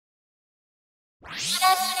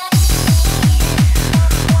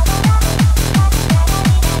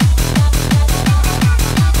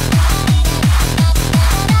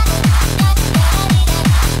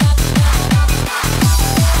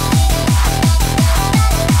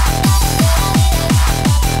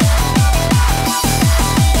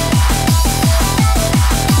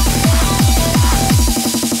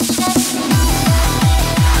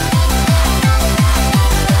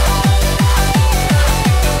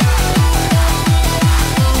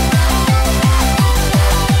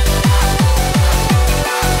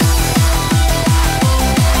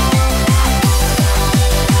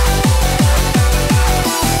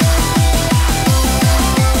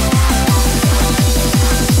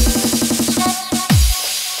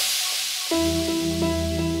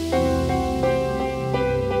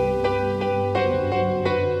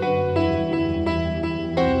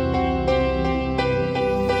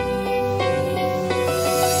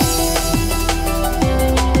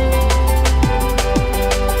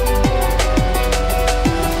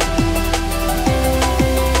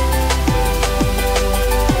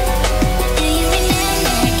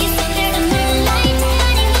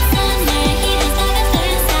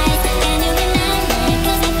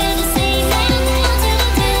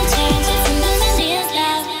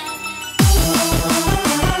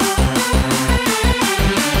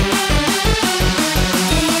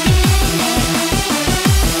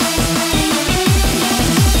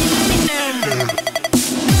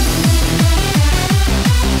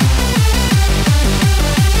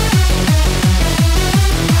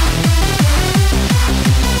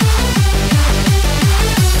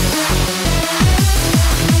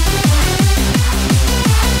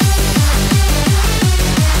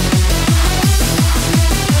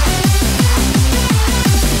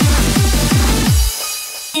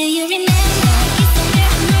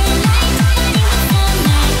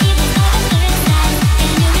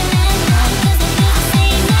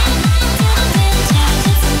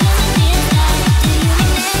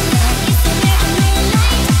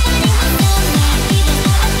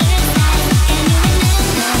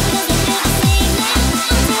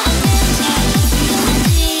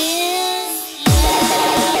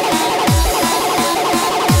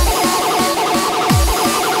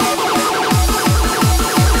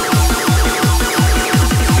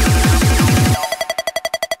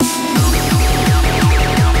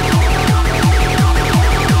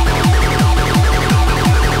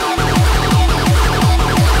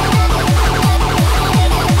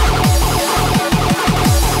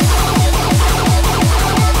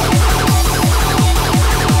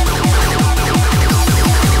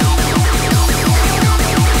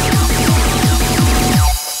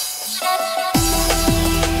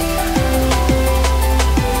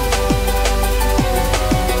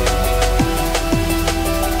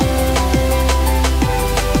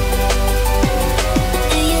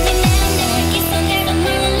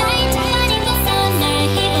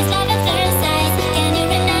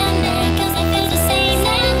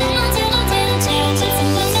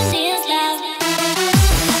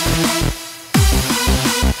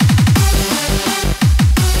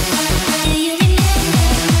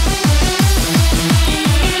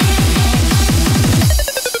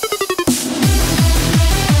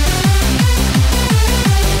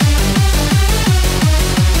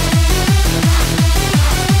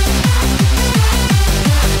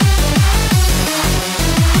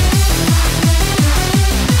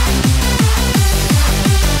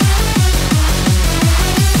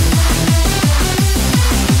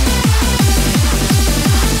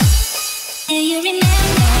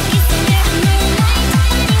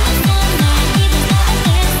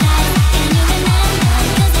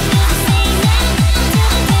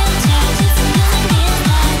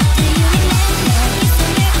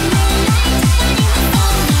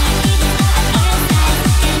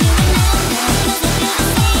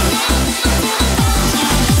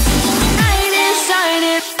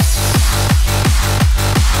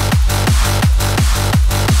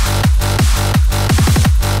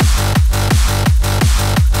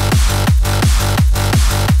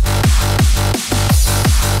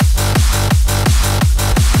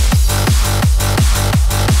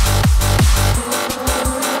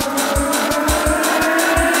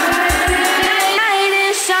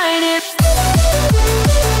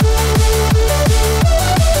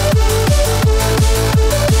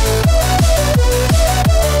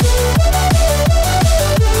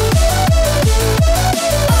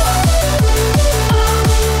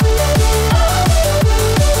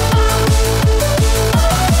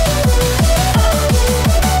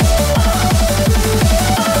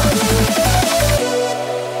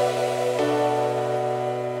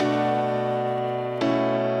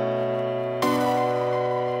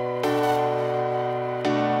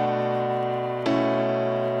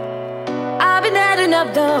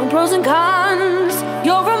up the pros and cons.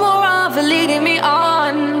 You're more of a leading me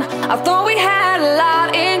on. I thought we had a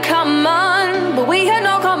lot in common, but we had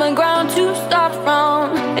no common ground to start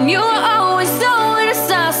from. And you were always so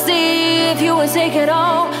indecisive. You would take it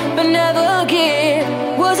all, but never give.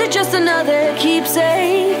 Was it just another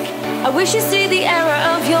keepsake? I wish you'd see the error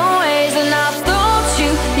of your ways. And I thought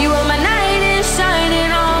you were my knight in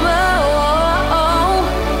shining armor,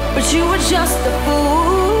 but you were just a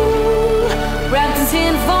fool, wrapped in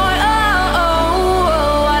tinfoil.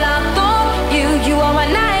 And I thought you were my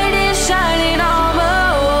knight in shining armor,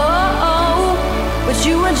 but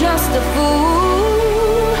you were just a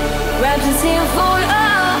fool, wrapped in tinfoil.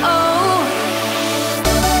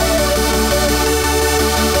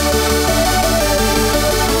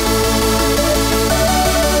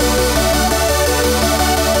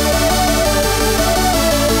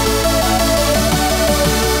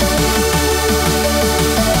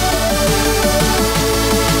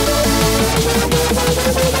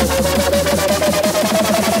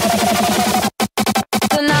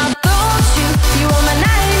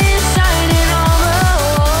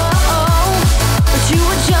 But you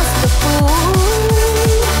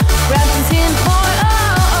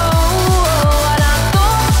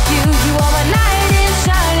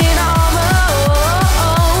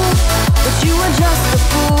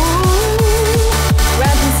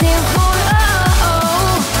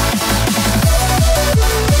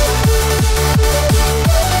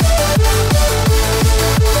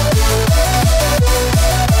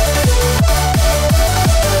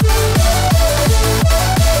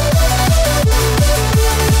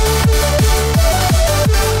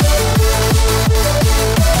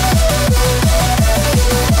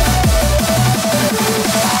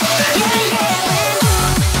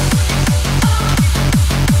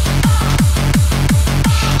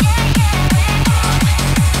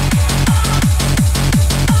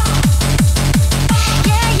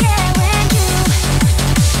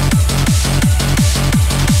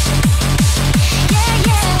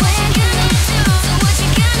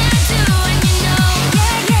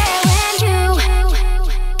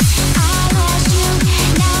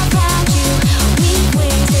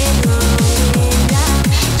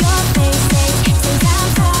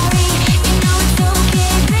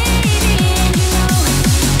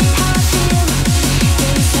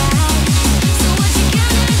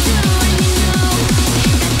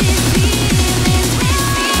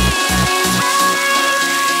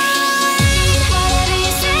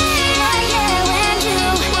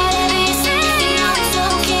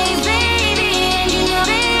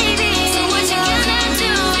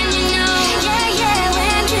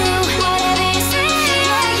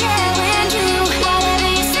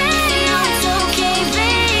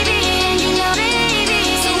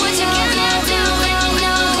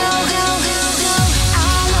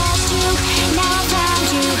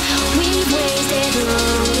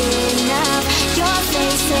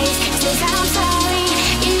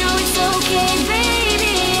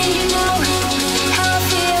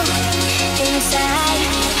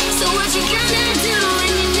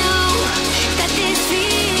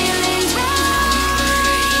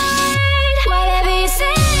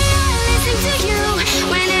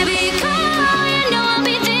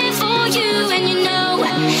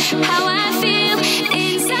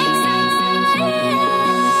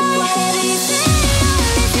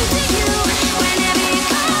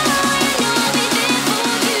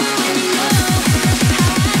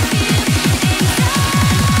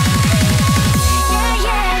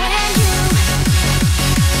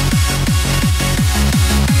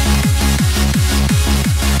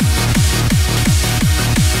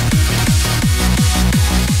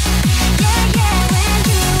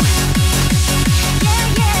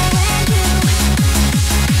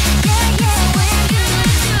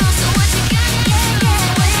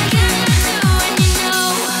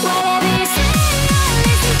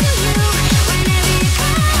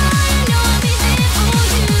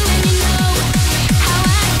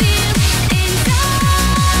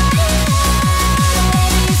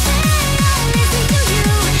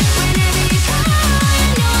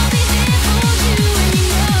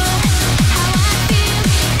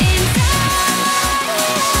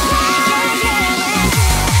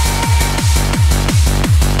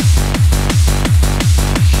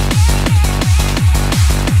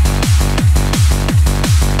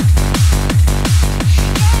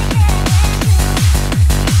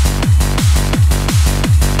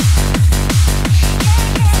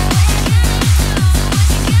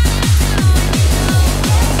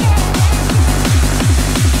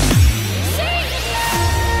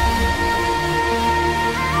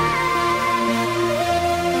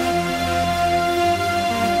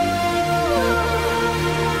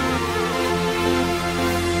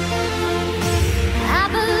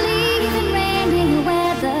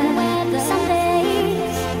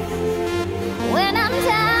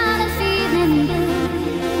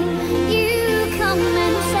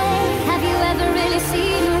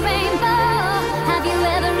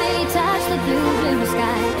blue, blue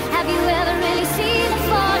sky. Have you ever really seen a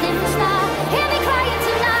falling star? Hear me crying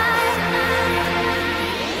tonight.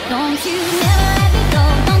 Don't you never let me go.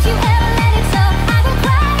 Don't you ever let it go. I will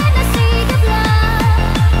cry in the sea of love.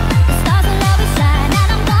 The stars will always shine, and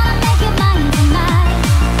I'm gonna make it mine tonight.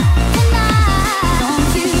 Tonight. Don't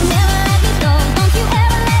you never let me go. Don't you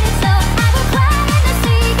ever let it go. I will cry in the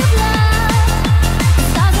sea of love. The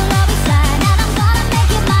stars will always shine, and I'm gonna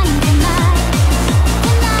make it mine tonight.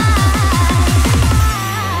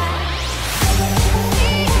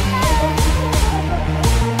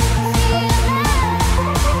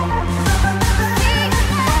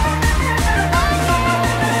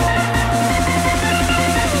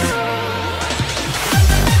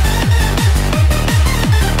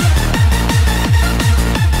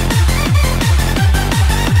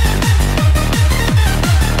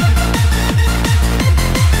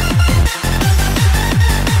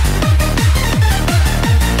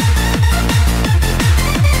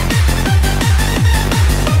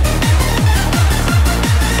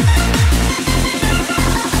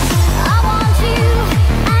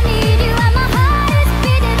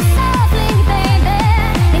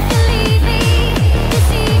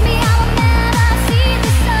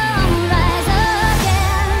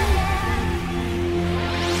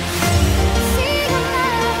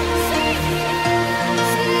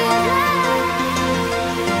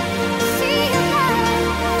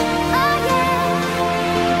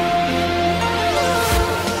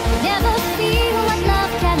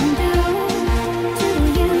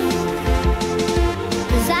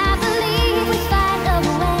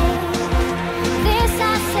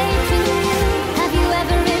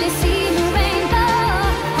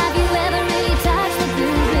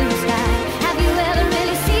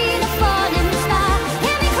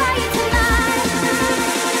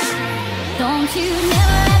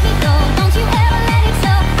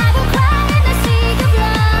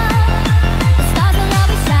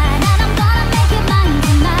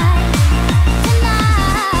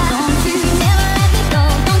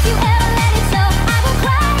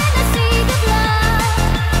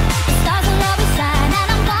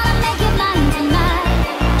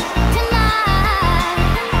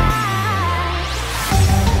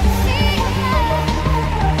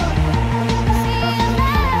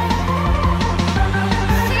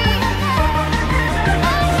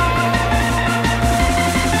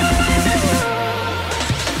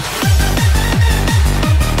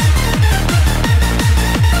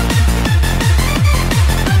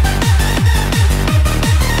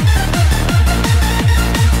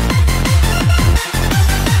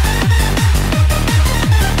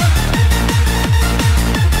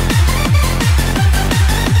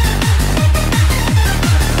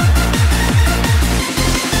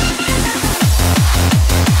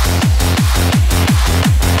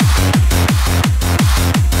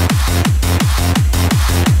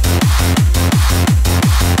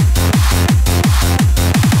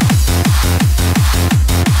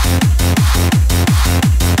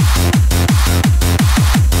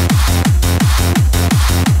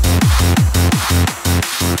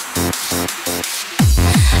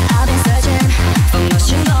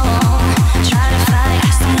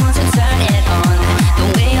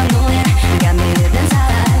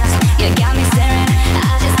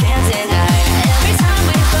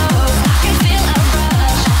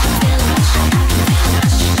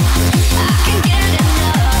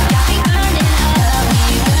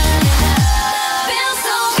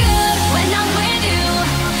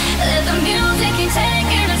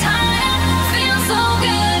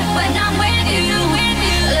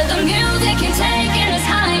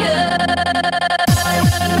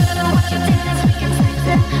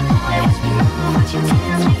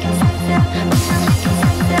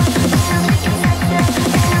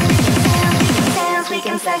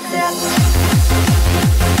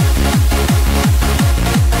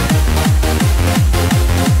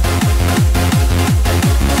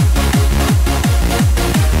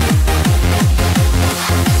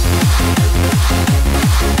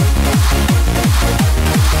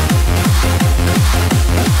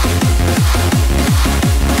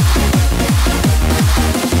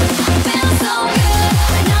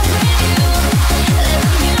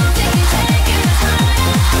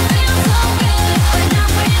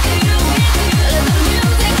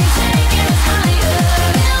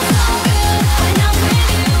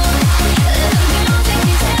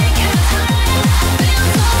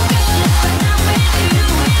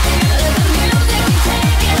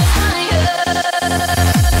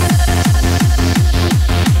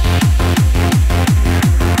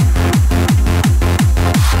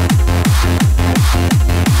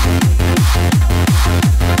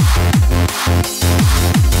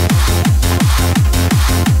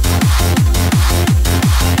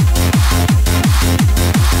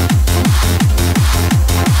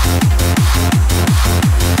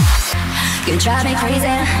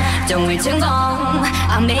 way too long.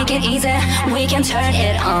 I'll make it easy, we can turn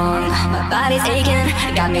it on. My body's aching,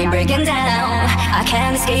 got me breaking down. I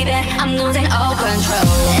can't escape it, I'm losing all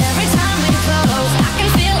control. Every time we close, I can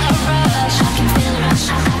feel a rush. I can feel a rush,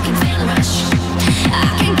 I can feel a rush. I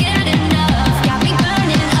can get enough, got me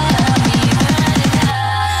burning up, me burning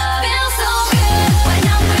up. Feels so good when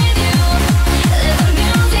I'm with you. Let the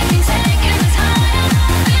music keep taking us higher.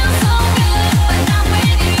 Feels so good when I'm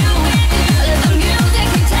with you. Let the music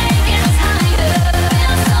keep taking us higher.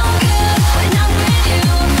 Feels so good when I'm with you.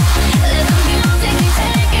 Let the music keep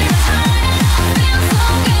taking us higher. Feels so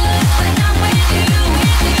good when I'm with you.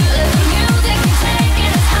 Let the music keep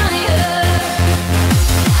taking us higher.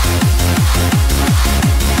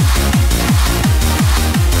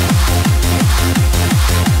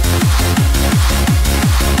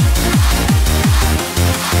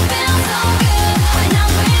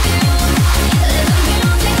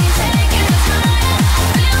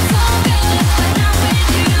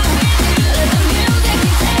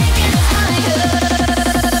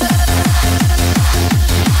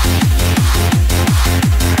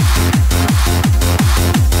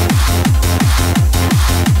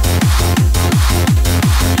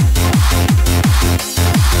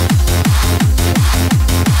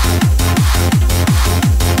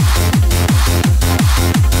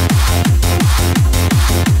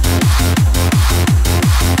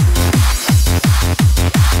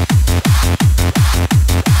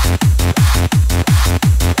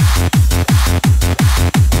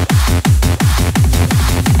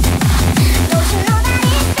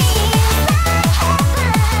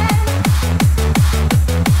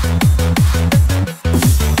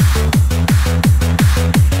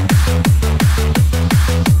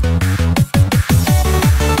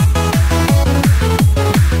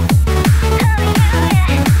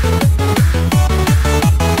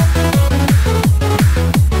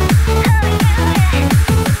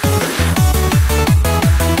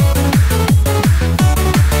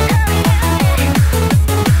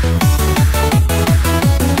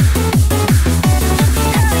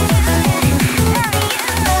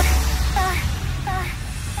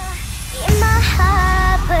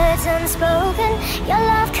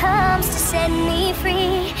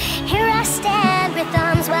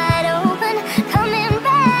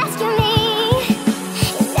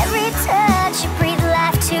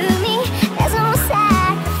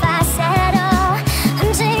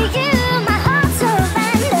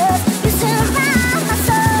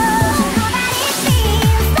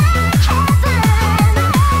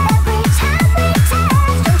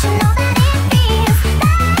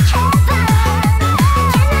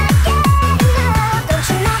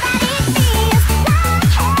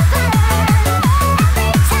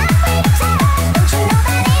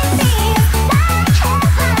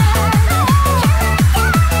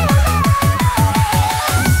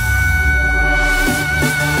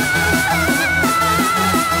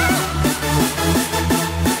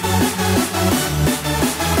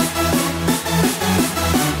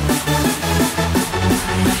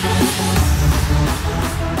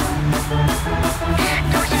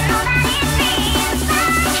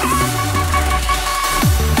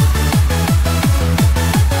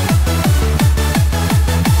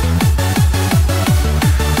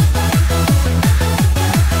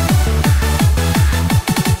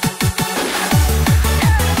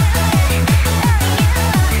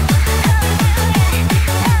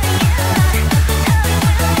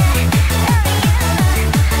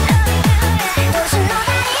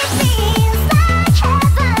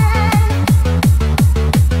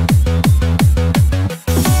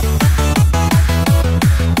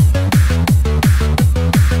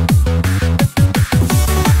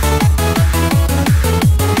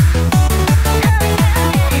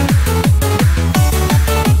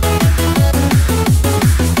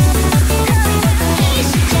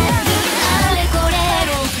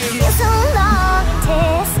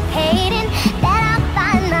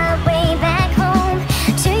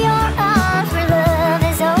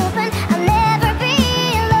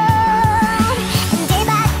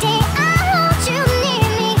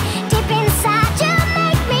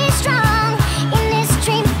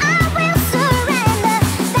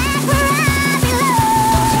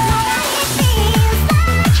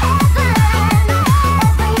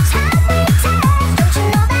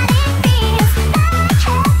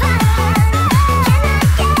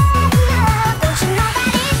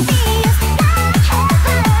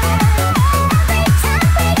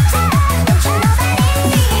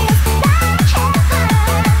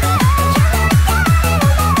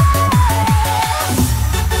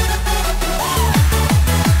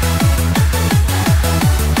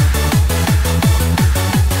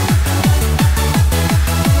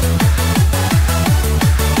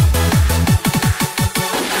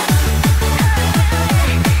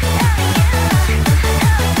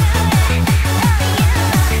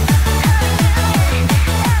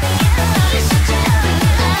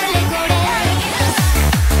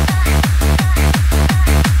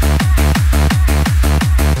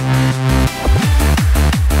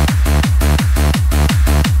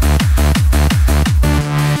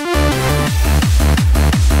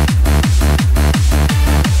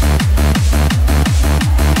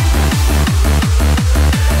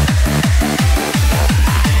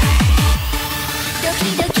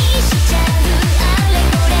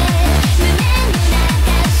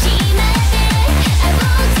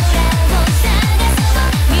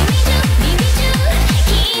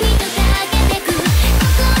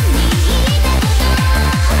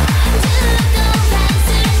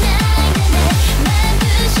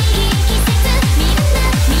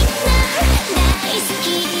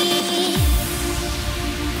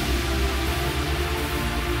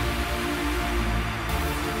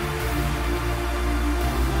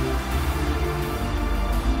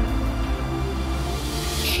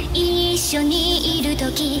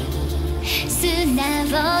 時素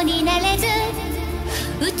直になれず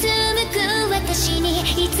うつむく私に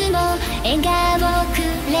いつも笑顔く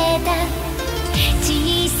れた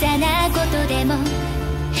小さなことでも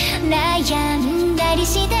悩んだり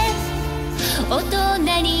して大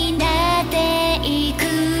人になっていく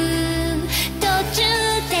途中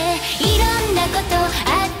でいろんなことあ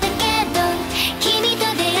ったけど君と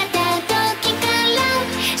出会った時から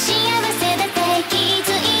幸せだって気づ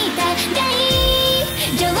いた大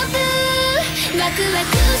丈夫ワクワ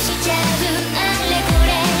クしちゃうあれこれ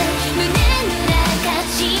胸の中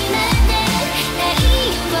しまって太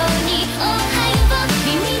陽におはよう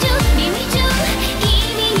耳中君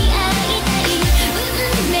に会いたい運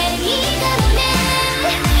命かもね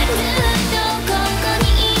ずっとここに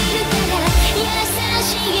いるから優し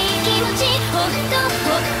い気持ちほんとあ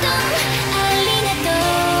りがとう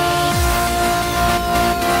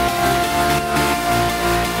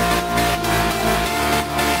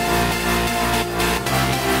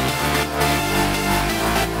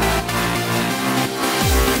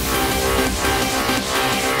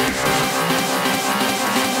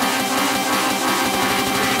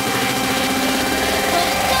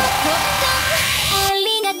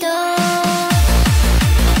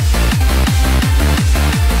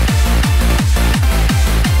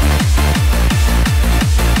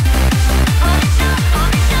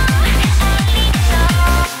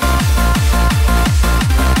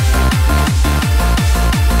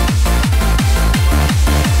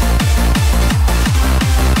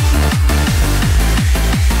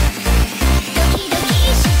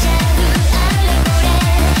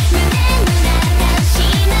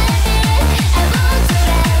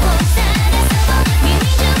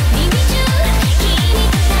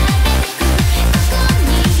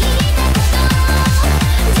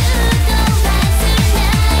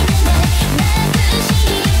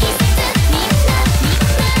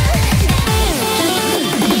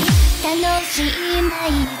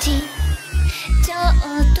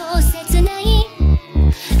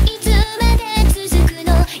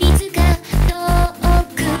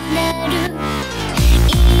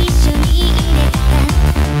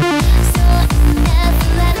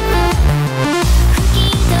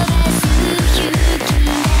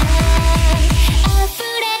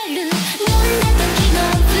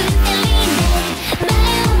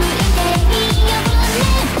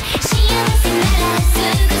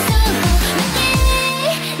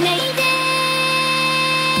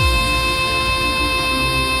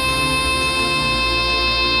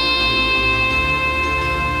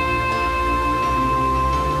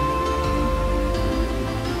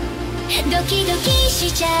ドキドキ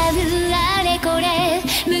しちゃうあれこれ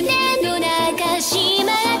胸の中し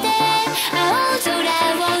まって青空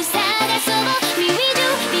を探そう耳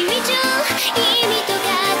中君とか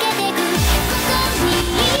けてくここに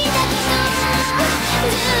いたこと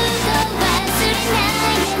ずっと忘れな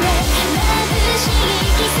いでね眩しい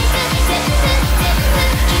季節全部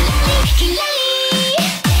キラリキラリ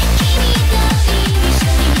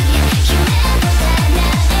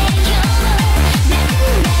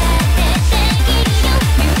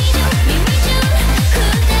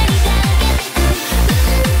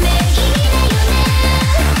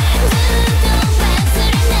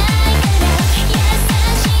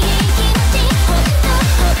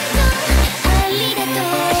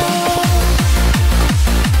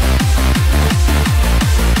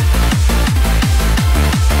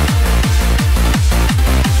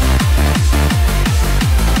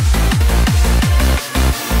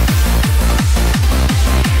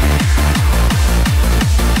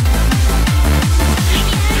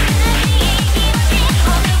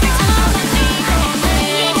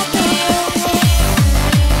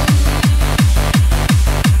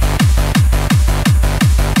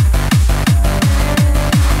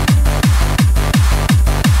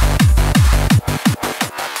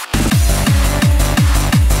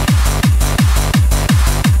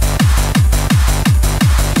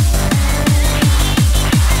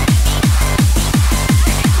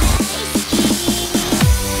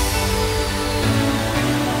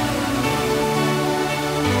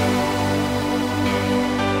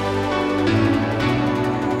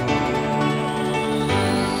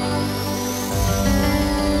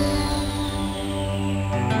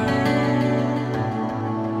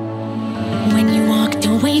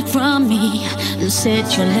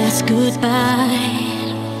Said your last goodbye.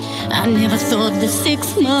 I never thought that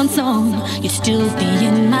 6 months on you'd still be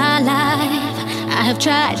in my life. I have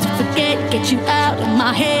tried to forget, get you out of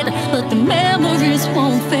my head, but the memories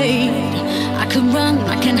won't fade. I can run,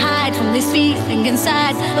 I can hide from this feeling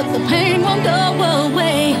inside, but the pain won't go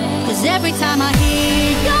away. 'Cause every time I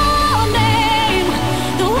hear your name,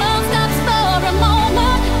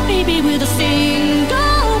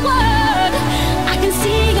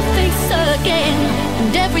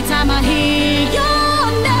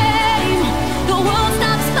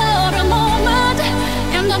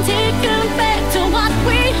 taken back to what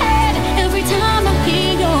we had every time I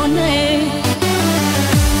hear your name.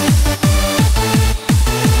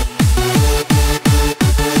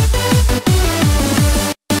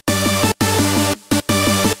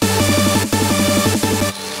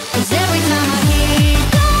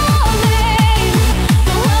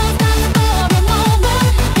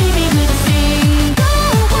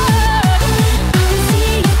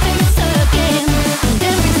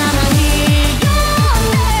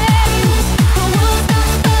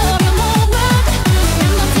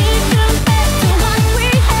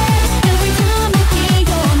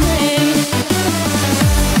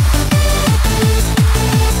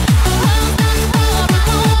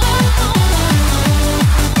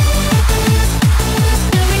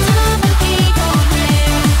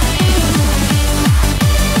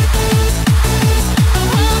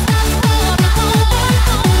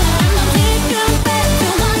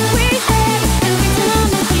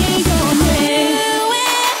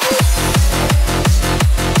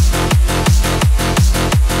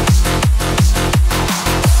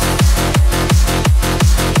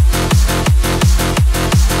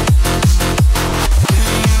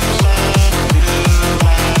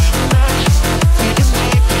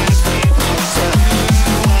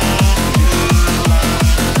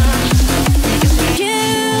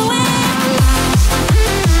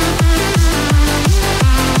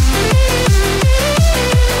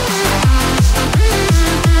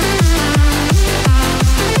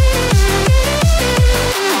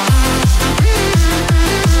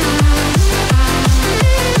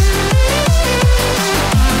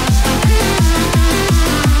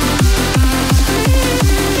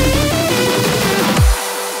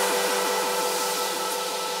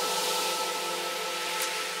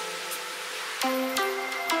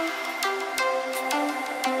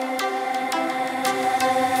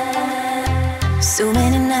 So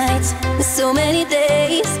many nights, so many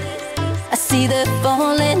days, I see the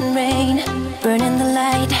falling rain, burning the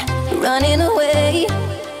light, running away.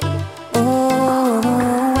 Oh,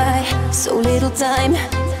 why so little time,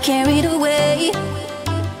 carried away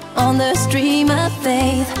on the stream of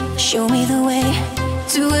faith. Show me the way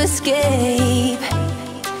to escape.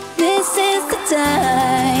 This is the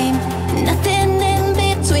time, nothing in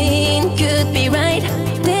between could be right.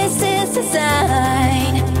 This is the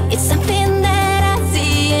sign, it's something that I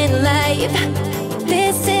see in life.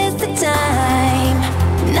 This is the time,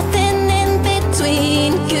 nothing in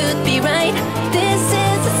between could be right. This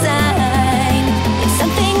is the sign, it's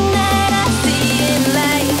something that I see in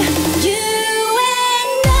life. You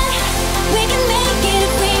and I, we can make it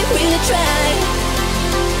if we really try.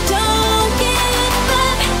 Don't give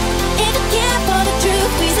up, if you care for the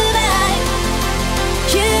truth, we survive.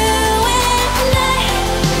 You and I,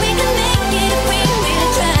 we can make it if we really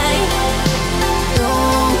try.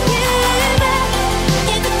 Don't give up,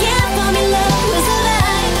 if you care for me, love was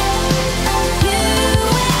alive. You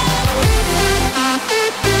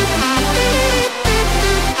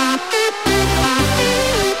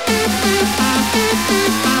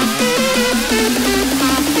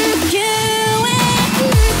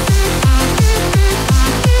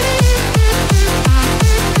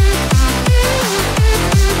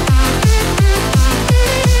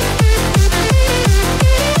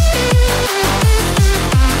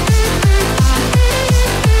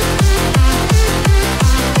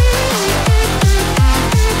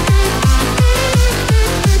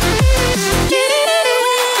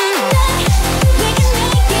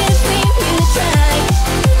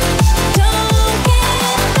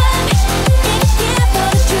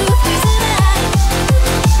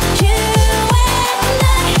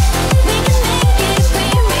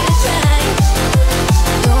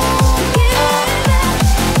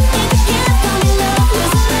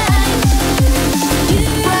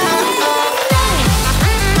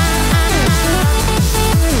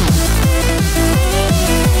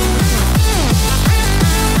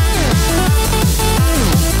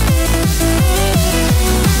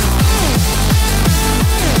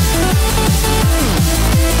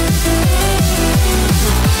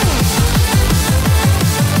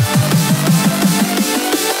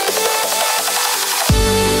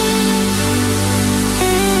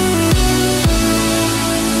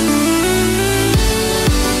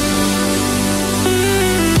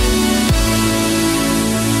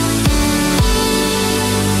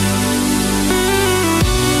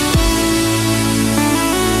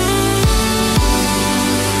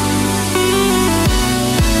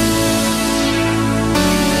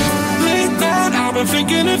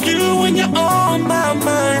thinking of you when you're on my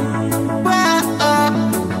mind.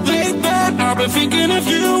 Late night, I've been thinking of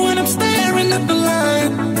you when I'm staring at the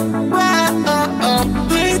light.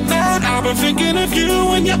 Late night, been thinking of you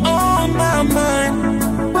when you're on my mind.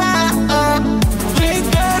 Late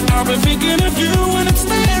night, I've been thinking of you when I'm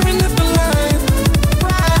staring at the light.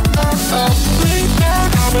 Late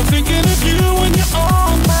night, I've been thinking of you when you're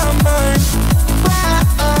on my mind.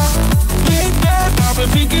 Late night, I've been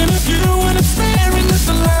thinking of you when I'm staring at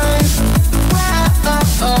the light.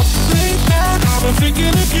 Late night, I've been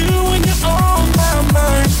thinking of you when you're on my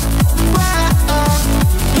mind.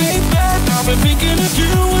 Late night, I've been thinking of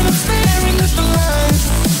you when I'm staring at the light.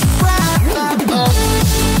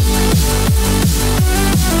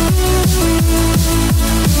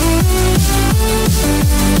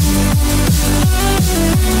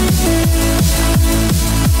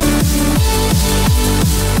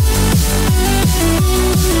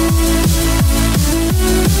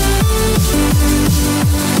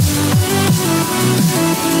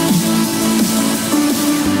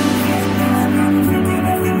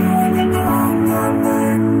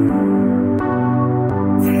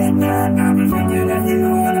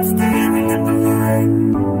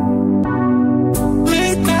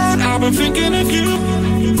 I've been thinking of you.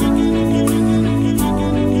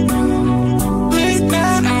 Late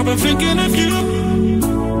night, I've been thinking of you.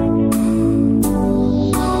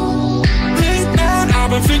 Late night, I've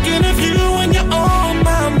been thinking of you when you're on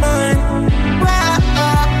my mind.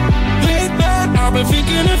 Late night, I've been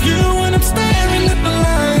thinking of you when I'm staring at the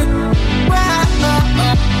light.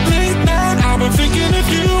 Late night, I've been thinking of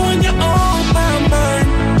you when you're on my mind.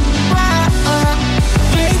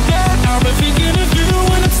 Late night, I've been thinking of you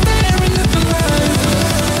when I'm staring at the light.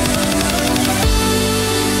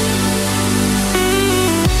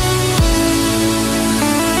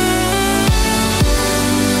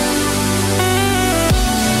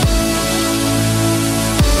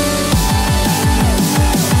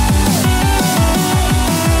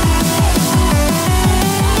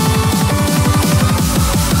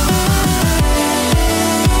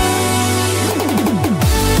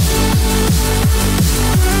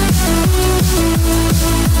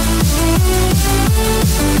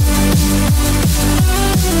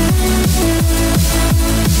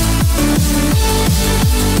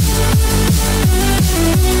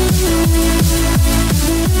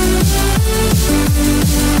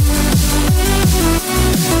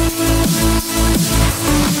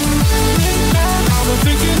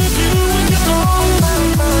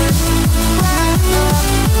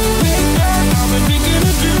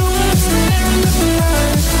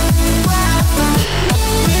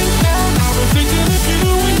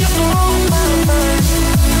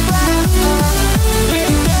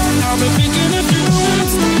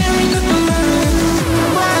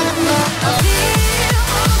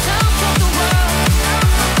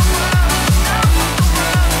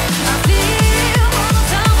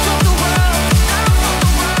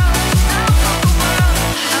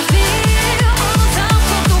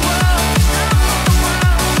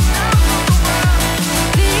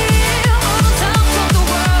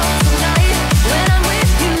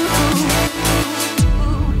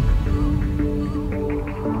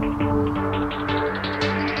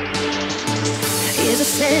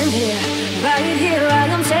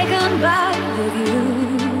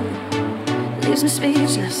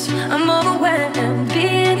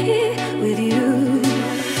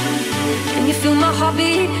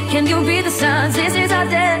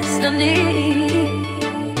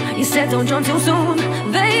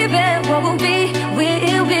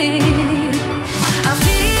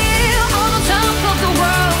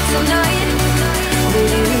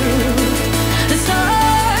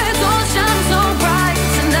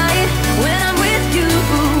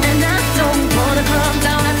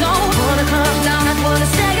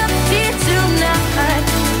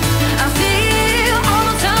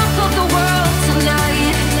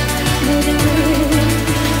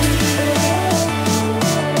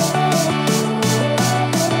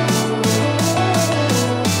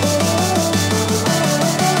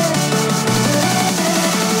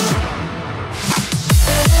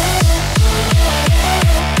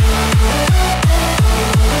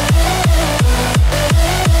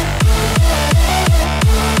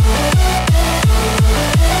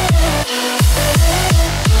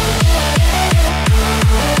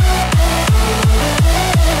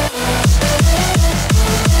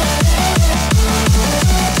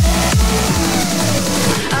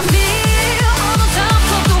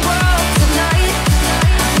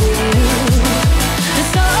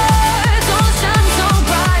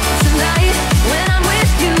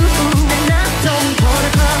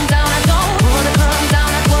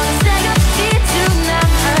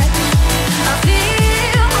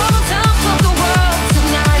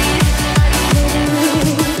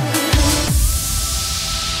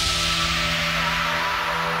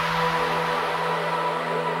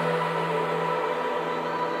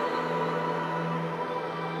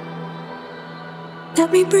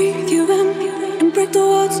 Let me breathe you in and break the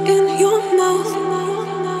words in your mouth.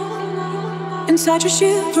 Inside you're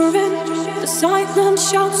shivering, the silence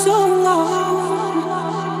shouts so loud.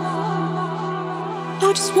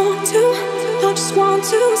 I just want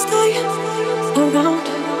to stay around.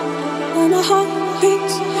 When my heart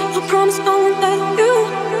beats, I promise I won't let you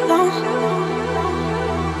down.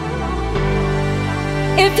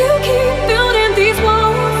 If you keep building these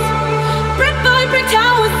walls, brick by brick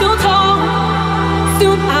towers so tall,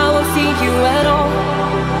 soon I won't see you at all.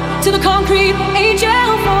 To the concrete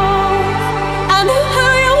angel falls. I knew who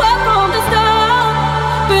you were from the start,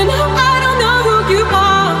 but now I don't know who you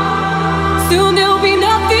are. Soon there'll be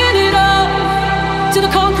nothing at all. To the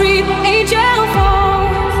concrete angel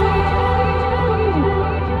falls.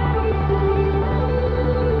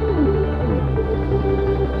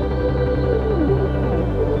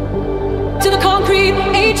 To the concrete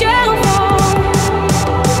angel falls.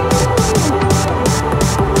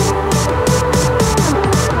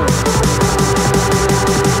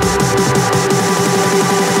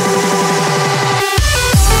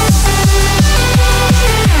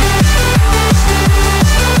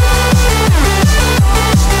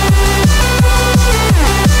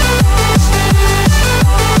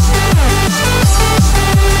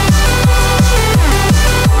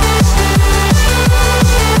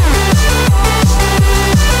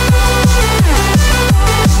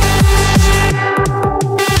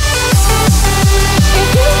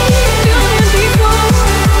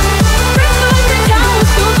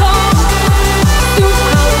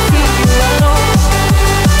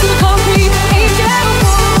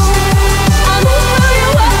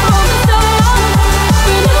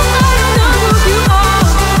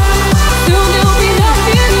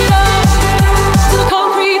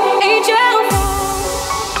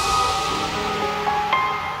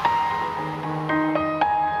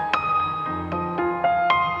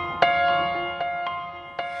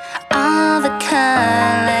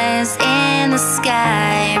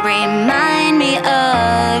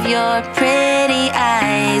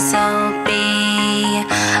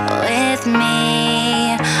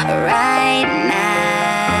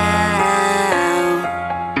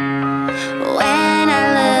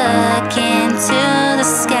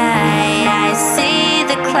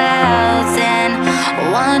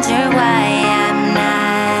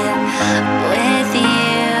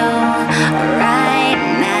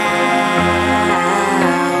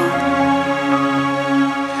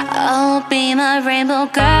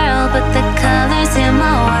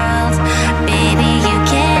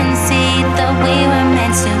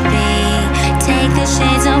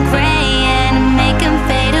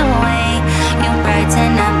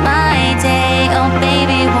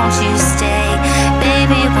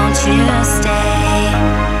 Won't you stay?